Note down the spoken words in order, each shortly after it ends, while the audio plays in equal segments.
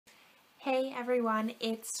Hey everyone,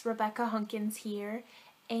 it's Rebecca Hunkins here,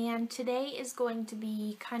 and today is going to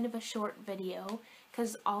be kind of a short video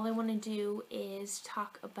because all I want to do is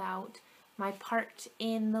talk about my part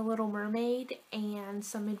in The Little Mermaid and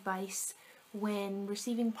some advice when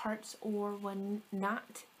receiving parts or when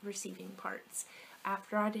not receiving parts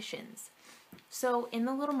after auditions. So in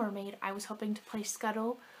The Little Mermaid, I was hoping to play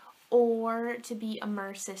Scuttle or to be a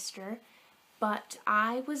mer sister, but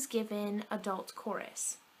I was given adult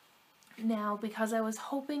chorus. Now, because I was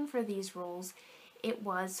hoping for these roles, it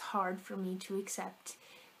was hard for me to accept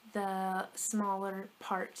the smaller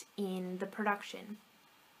part in the production.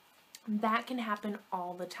 That can happen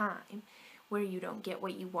all the time, where you don't get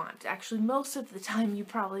what you want. Actually, most of the time you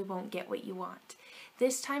probably won't get what you want.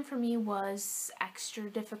 This time for me was extra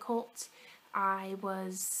difficult. I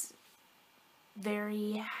was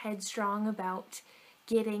very headstrong about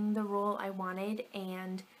getting the role I wanted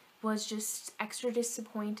and was just extra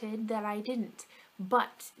disappointed that I didn't.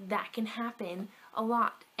 But that can happen a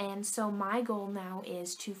lot, and so my goal now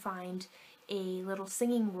is to find a little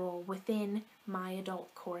singing role within my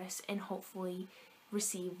adult chorus and hopefully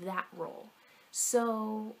receive that role.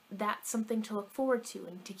 So that's something to look forward to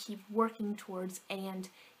and to keep working towards and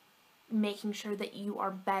making sure that you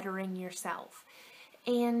are bettering yourself.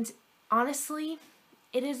 And honestly,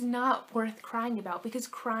 it is not worth crying about because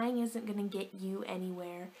crying isn't going to get you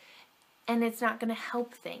anywhere and it's not going to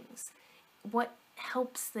help things. What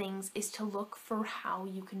helps things is to look for how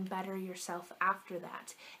you can better yourself after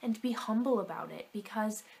that and to be humble about it,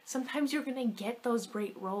 because sometimes you're going to get those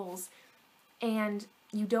great roles and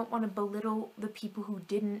you don't want to belittle the people who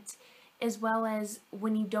didn't, as well as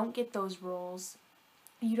when you don't get those roles,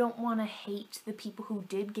 you don't want to hate the people who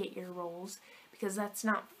did get your roles, because that's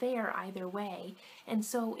not fair either way. And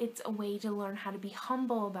so it's a way to learn how to be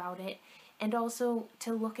humble about it and also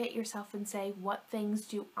to look at yourself and say, what things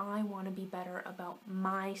do I want to be better about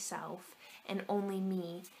myself and only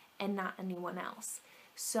me and not anyone else.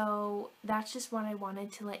 So that's just what I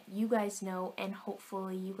wanted to let you guys know, and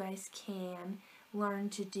hopefully you guys can learn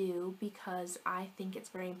to do because I think it's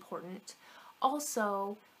very important.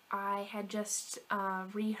 Also, I had just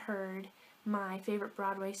reheard my favorite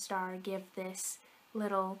Broadway star give this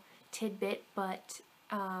little tidbit, but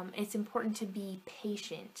it's important to be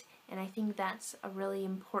patient, and I think that's a really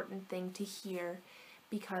important thing to hear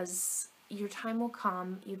because your time will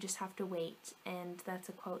come, you just have to wait, and that's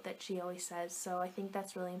a quote that she always says, so I think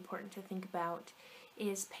that's really important to think about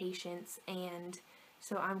is patience. And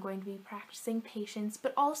so I'm going to be practicing patience,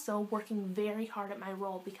 but also working very hard at my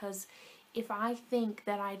role, because if I think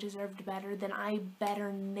that I deserved better, then I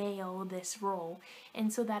better nail this role.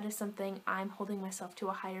 And so that is something I'm holding myself to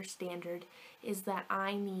a higher standard, is that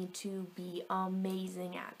I need to be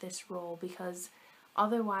amazing at this role, because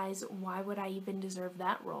otherwise, why would I even deserve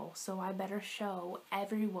that role? So I better show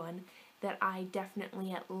everyone that I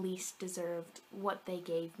definitely at least deserved what they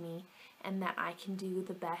gave me and that I can do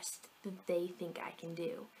the best that they think I can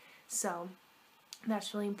do. So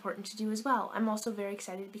that's really important to do as well. I'm also very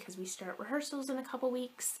excited because we start rehearsals in a couple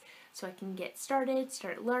weeks, so I can get started,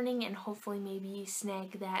 start learning, and hopefully maybe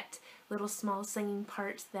snag that little small singing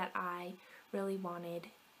part that I really wanted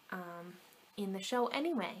in the show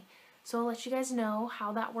anyway. So I'll let you guys know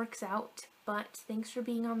how that works out, but thanks for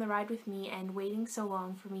being on the ride with me and waiting so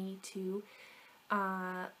long for me to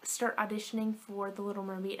start auditioning for The Little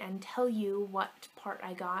Mermaid and tell you what part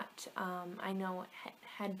I got. I know it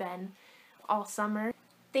had been all summer.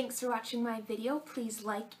 Thanks for watching my video. Please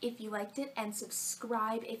like if you liked it and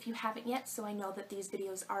subscribe if you haven't yet, so I know that these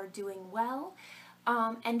videos are doing well.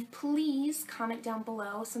 And please comment down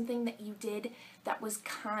below something that you did that was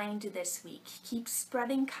kind this week. Keep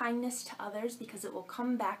spreading kindness to others because it will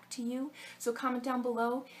come back to you. So comment down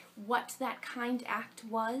below what that kind act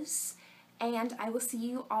was, and I will see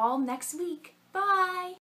you all next week. Bye!